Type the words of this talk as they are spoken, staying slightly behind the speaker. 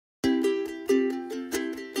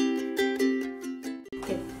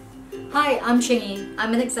Hi, I'm Ching.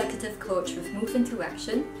 I'm an executive coach with Move Into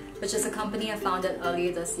Action, which is a company I founded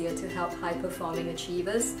earlier this year to help high-performing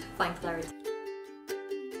achievers find clarity.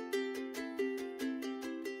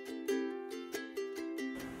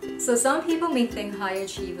 So some people may think high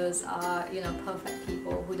achievers are, perfect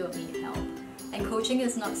people who don't need help. And coaching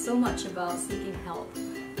is not so much about seeking help,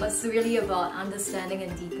 but it's really about understanding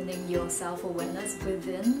and deepening your self-awareness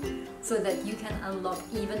within so that you can unlock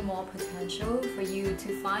even more potential for you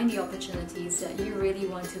to find the opportunities that you really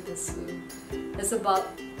want to pursue. It's about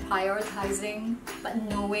prioritizing, but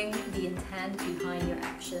knowing the intent behind your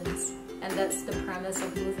actions. And that's the premise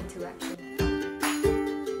of Move Into Action.